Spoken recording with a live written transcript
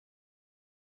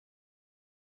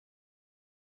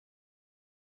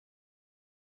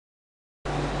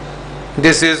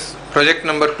This is project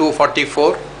number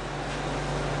 244,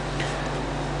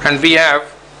 and we have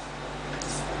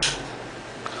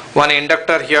one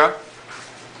inductor here,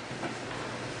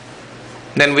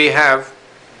 then we have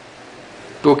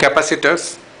two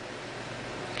capacitors.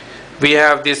 We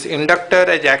have this inductor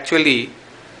as actually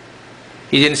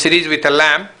is in series with a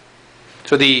lamp,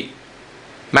 so the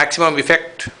maximum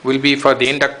effect will be for the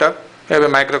inductor. We have a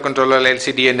microcontroller,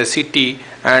 LCD and a CT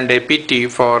and a PT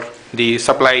for the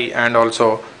supply and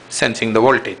also sensing the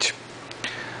voltage.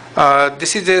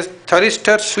 This is a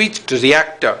Thyristor switched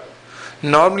reactor.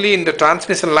 Normally in the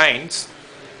transmission lines,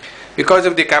 because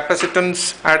of the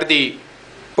capacitance at the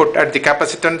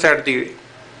capacitance at the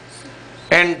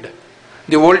end,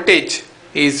 the voltage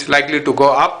is likely to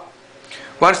go up.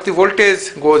 Once the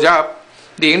voltage goes up,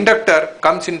 the inductor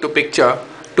comes into picture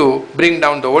to bring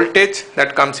down the voltage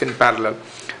that comes in parallel.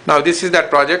 Now this is that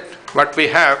project. What we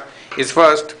have is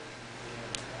first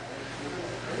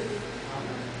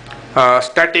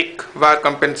static wire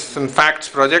compensation facts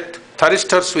project,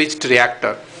 Thyristor switched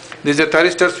reactor. This is a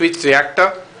Thyristor switched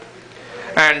reactor,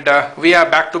 and we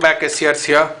have back-to-back SCRs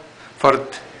here for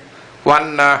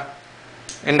one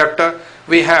inductor.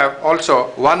 We have also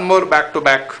one more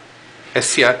back-to-back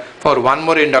SCR for one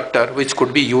more inductor, which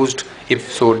could be used if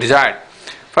so desired.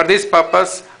 For this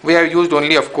purpose, we have used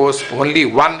only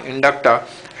one inductor.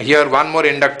 Here one more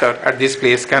inductor at this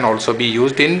place can also be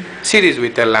used in series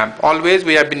with a lamp. Always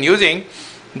we have been using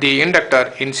the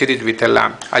inductor in series with a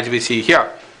lamp, as we see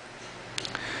here.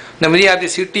 Then we have the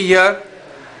CT here,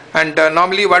 and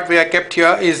normally what we have kept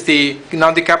here is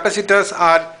now the capacitors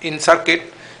are in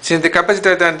circuit. Since the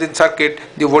capacitors are in circuit,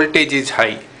 the voltage is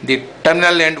high, the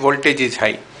terminal end voltage is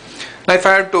high. Now if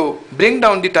I have to bring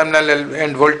down the terminal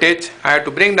end voltage, I have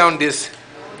to bring down this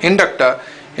inductor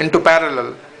into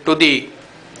parallel to the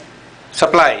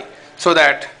supply so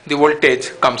that the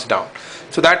voltage comes down.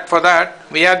 So that for that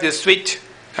we have this switch,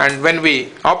 and when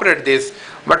we operate this,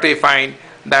 what we find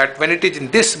that when it is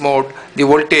in this mode, the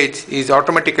voltage is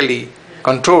automatically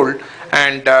controlled,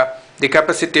 and the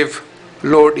capacitive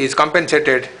load is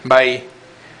compensated by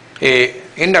a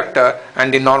inductor,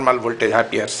 and the normal voltage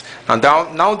appears.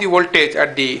 Now the voltage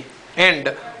at the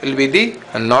end will be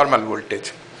the normal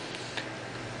voltage.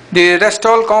 The rest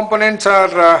all components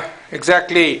are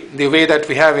exactly the way that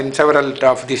we have in several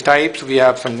of these types. We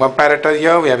have some comparator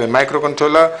here, we have a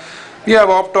microcontroller, we have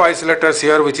opto isolators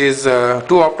here, which is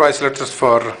two opto isolators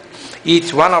for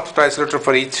each, one opto isolator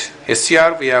for each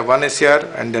SCR. We have one SCR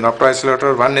and then opto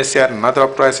isolator, one SCR, another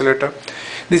opto isolator.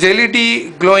 This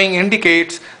LED glowing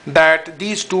indicates that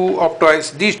these two opto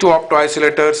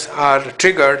isolators are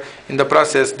triggered in the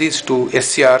process. These two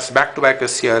SCRs, back-to-back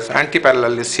SCRs,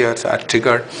 anti-parallel SCRs are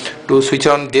triggered to switch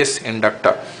on this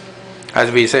inductor. As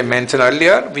we mentioned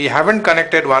earlier, we haven't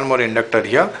connected one more inductor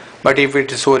here, but if it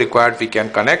is so required, we can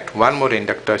connect one more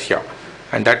inductor here.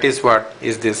 And that is what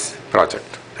is this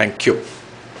project. Thank you.